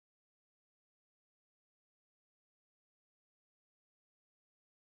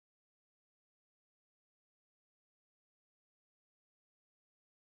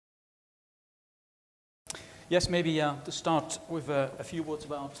Yes, maybe to start with a few words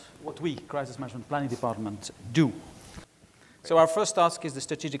about what we, Crisis Management Planning Department, do. So our first task is the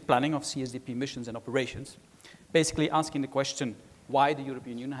strategic planning of CSDP missions and operations, basically asking the question why the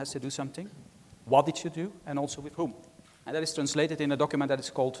European Union has to do something, what it should do, and also with whom. And that is translated in a document that is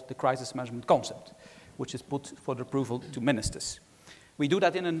called the Crisis Management Concept, which is put for the approval to ministers. We do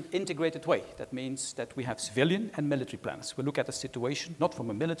that in an integrated way. That means that we have civilian and military planners. We look at the situation not from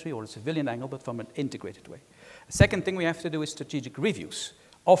a military or a civilian angle, but from an integrated way. The second thing we have to do is strategic reviews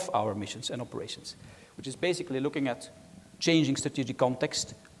of our missions and operations, which is basically looking at changing strategic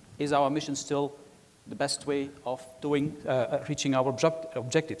context. Is our mission still the best way of reaching our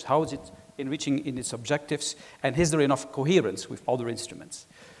objectives? How is it in reaching in its objectives? And is there enough coherence with other instruments?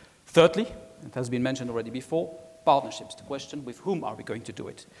 Thirdly, it has been mentioned already before, partnerships. The question, with whom are we going to do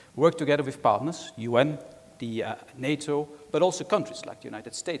it? Work together with partners, UN, the NATO, but also countries like the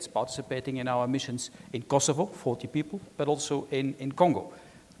United States participating in our missions in Kosovo, 40 people, but also in Congo.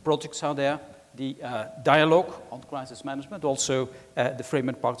 Projects are there, the dialogue on crisis management, also the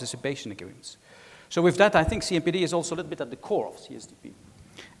framework participation agreements. So with that, I think CMPD is also a little bit at the core of CSDP.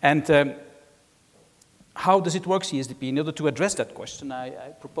 And how does it work, CSDP? In order to address that question, I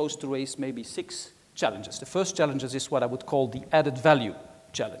propose to raise maybe 6 challenges. The first challenge is what I would call the added value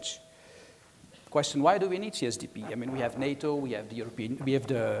challenge. Question, why do we need CSDP? I mean, we have NATO, we have the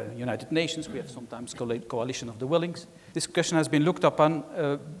United Nations, we have sometimes coalition of the willings. This question has been looked upon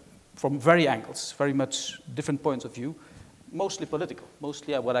from very angles, very much different points of view, mostly political,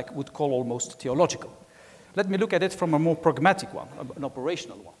 mostly what I would call almost theological. Let me look at it from a more pragmatic one, an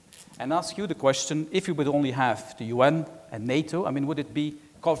operational one, and ask you the question, if you would only have the UN and NATO, I mean, would it be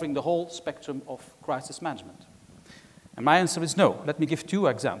covering the whole spectrum of crisis management? And my answer is no. Let me give 2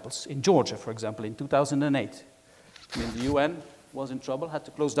 examples. In Georgia, for example, in 2008, I mean, the UN was in trouble, had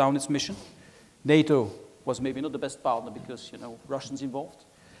to close down its mission. NATO was maybe not the best partner because, Russians involved.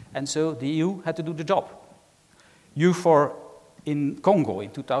 And so the EU had to do the job. EUFOR in Congo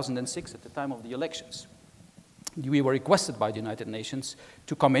in 2006, at the time of the elections, we were requested by the United Nations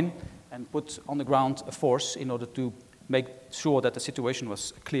to come in and put on the ground a force in order to make sure that the situation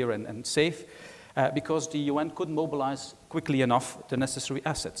was clear and safe, because the UN couldn't mobilize quickly enough the necessary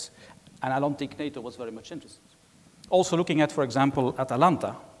assets. And I don't think NATO was very much interested. Also looking at, for example,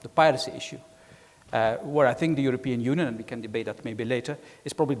 Atalanta, the piracy issue, where I think the European Union, and we can debate that maybe later,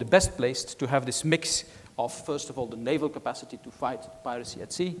 is probably the best placed to have this mix of, first of all, the naval capacity to fight piracy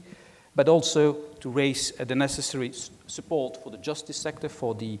at sea, but also to raise the necessary support for the justice sector,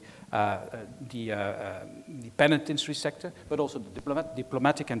 for the penitentiary sector, but also the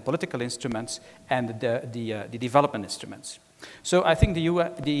diplomatic and political instruments and the development instruments. So I think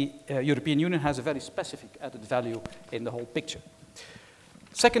the European Union has a very specific added value in the whole picture.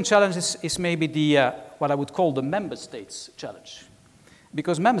 Second challenge is maybe what I would call the member states challenge.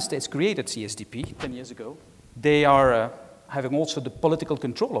 Because member states created CSDP 10 years ago. They are having also the political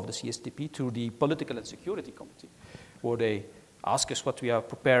control of the CSDP through the Political and Security Committee, where they ask us what we are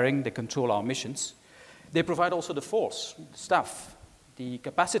preparing, they control our missions. They provide also the force, the staff, the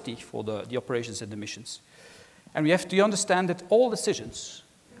capacity for the operations and the missions. And we have to understand that all decisions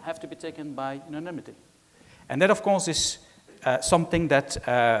have to be taken by unanimity. And that, of course, is something that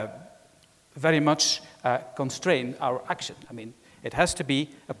very much constrains our action. I mean, it has to be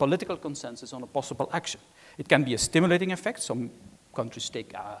a political consensus on a possible action. It can be a stimulating effect. Some countries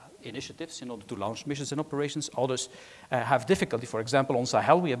take initiatives in order to launch missions and operations. Others have difficulty. For example, on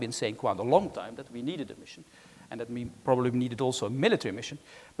Sahel, we have been saying quite a long time that we needed a mission and that we probably needed also a military mission.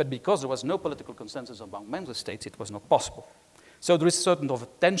 But because there was no political consensus among member states, it was not possible. So there is a certain of a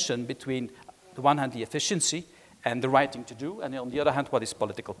tension between, on the one hand, the efficiency and the right thing to do, and on the other hand, what is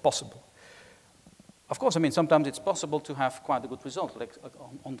political possible. Of course, I mean, sometimes it's possible to have quite a good result, like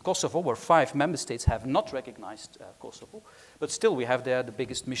on Kosovo, where 5 member states have not recognized Kosovo, but still we have there the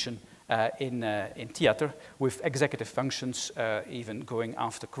biggest mission in theater, with executive functions even going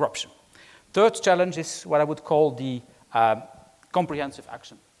after corruption. Third challenge is what I would call the comprehensive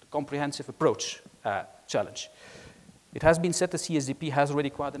action, the comprehensive approach challenge. It has been said the CSDP has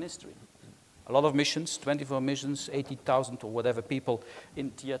already quite an history. A lot of missions, 24 missions, 80,000 or whatever people in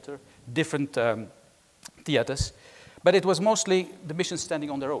theater, different theaters, but it was mostly the missions standing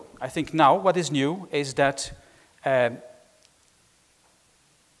on their own. I think now what is new is that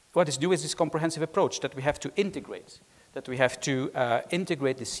this comprehensive approach that we have to integrate, the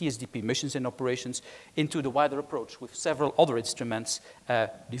CSDP missions and operations into the wider approach with several other instruments,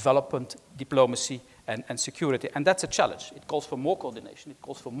 development, diplomacy, and security. And that's a challenge. It calls for more coordination, it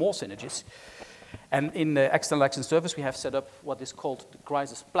calls for more synergies. And in the External Action Service, we have set up what is called the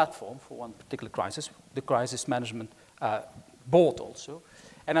crisis platform for one particular crisis, the crisis management board also.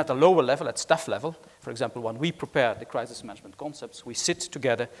 And at a lower level, at staff level, for example, when we prepare the crisis management concepts, we sit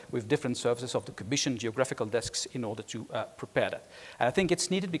together with different services of the Commission, geographical desks, in order to prepare that. And I think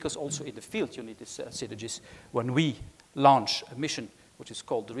it's needed because also in the field you need these synergies. When we launch a mission, which is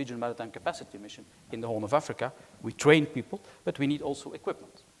called the Regional Maritime Capacity Mission in the Horn of Africa, we train people, but we need also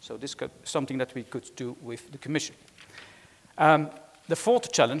equipment. So this is something that we could do with the Commission. The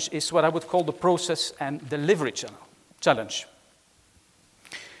fourth challenge is what I would call the process and delivery challenge.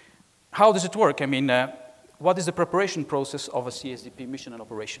 How does it work? I mean, what is the preparation process of a CSDP mission and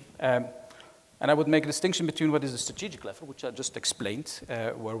operation? And I would make a distinction between what is the strategic level, which I just explained,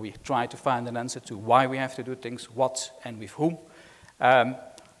 where we try to find an answer to why we have to do things, what and with whom.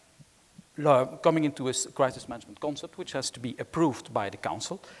 Coming into a crisis management concept, which has to be approved by the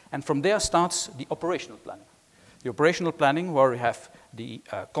Council. And from there starts the operational planning. The operational planning, where we have the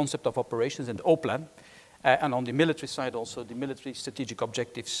concept of operations and the O-plan, and on the military side also the military strategic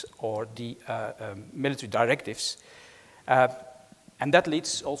objectives or the military directives. And that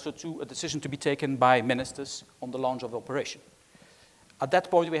leads also to a decision to be taken by ministers on the launch of the operation. At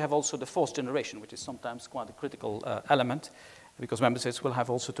that point we have also the force generation, which is sometimes quite a critical element, because member states will have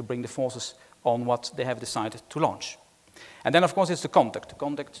also to bring the forces on what they have decided to launch. And then of course it's the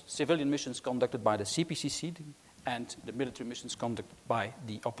conduct civilian missions conducted by the CPCC and the military missions conducted by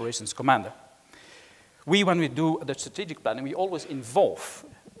the operations commander. When we do the strategic planning, we always involve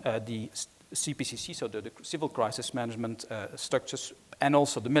the CPCC, so the civil crisis management structures, and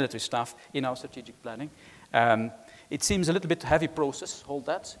also the military staff in our strategic planning. It seems a little bit heavy process, hold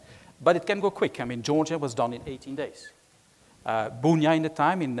that, but it can go quick. I mean, Georgia was done in 18 days. Bunia in the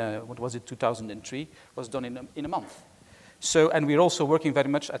time, in, 2003, was done in a month. So, and we're also working very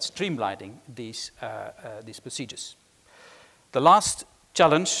much at streamlining these procedures. The last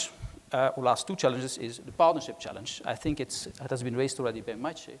challenge, or last two challenges, is the partnership challenge. I think it has been raised already by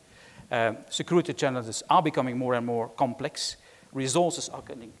Maciej. Security challenges are becoming more and more complex. Resources are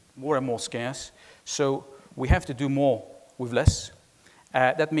getting more and more scarce. So we have to do more with less.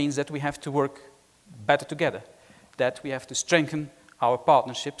 That means that we have to work better together, that we have to strengthen our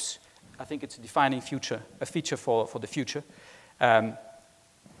partnerships. I think it's a defining a feature for the future.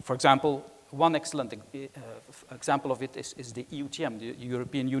 For example, one excellent example of it is the EUTM, the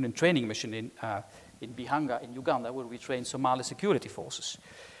European Union Training Mission in Bihanga in Uganda, where we train Somali security forces.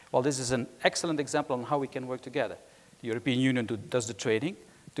 Well, this is an excellent example on how we can work together. The European Union does the training,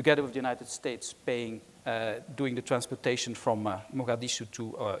 together with the United States doing the transportation from Mogadishu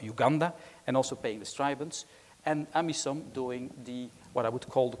to Uganda, and also paying the stipends, and AMISOM doing what I would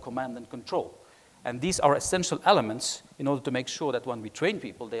call the command and control. And these are essential elements in order to make sure that when we train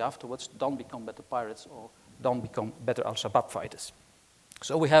people, they afterwards don't become better pirates or don't become better Al-Shabaab fighters.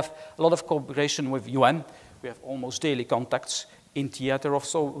 So we have a lot of cooperation with UN. We have almost daily contacts in theater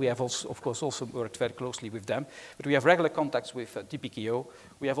also. We have also, of course, also worked very closely with them. But we have regular contacts with TPKO.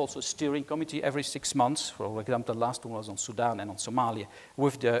 We have also a steering committee every 6 months. For example, the last one was on Sudan and on Somalia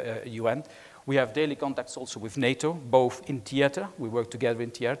with the UN. We have daily contacts also with NATO, both in theater. We work together in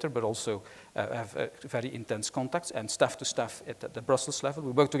theater, but also have very intense contacts, and staff to staff at the Brussels level.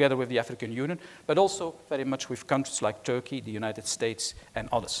 We work together with the African Union, but also very much with countries like Turkey, the United States, and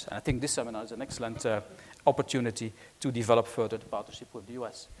others. And I think this seminar is an excellent opportunity to develop further the partnership with the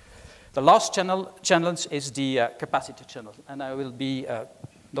US. The last challenge is the capacity channel, and I will be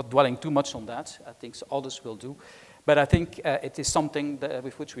not dwelling too much on that. I think others will do. But I think it is something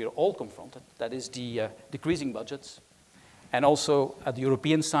with which we are all confronted. That is the decreasing budgets. And also at the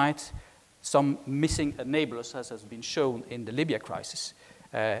European side, some missing enablers, as has been shown in the Libya crisis.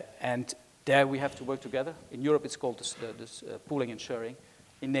 And there we have to work together. In Europe, it's called this pooling and sharing.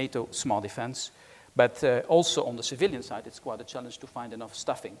 In NATO, smart defense. But also on the civilian side, it's quite a challenge to find enough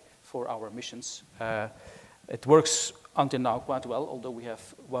staffing for our missions. It works until now quite well, although we have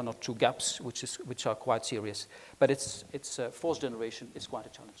 1 or 2 gaps, which are quite serious. But its force generation is quite a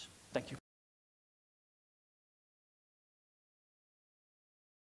challenge. Thank you.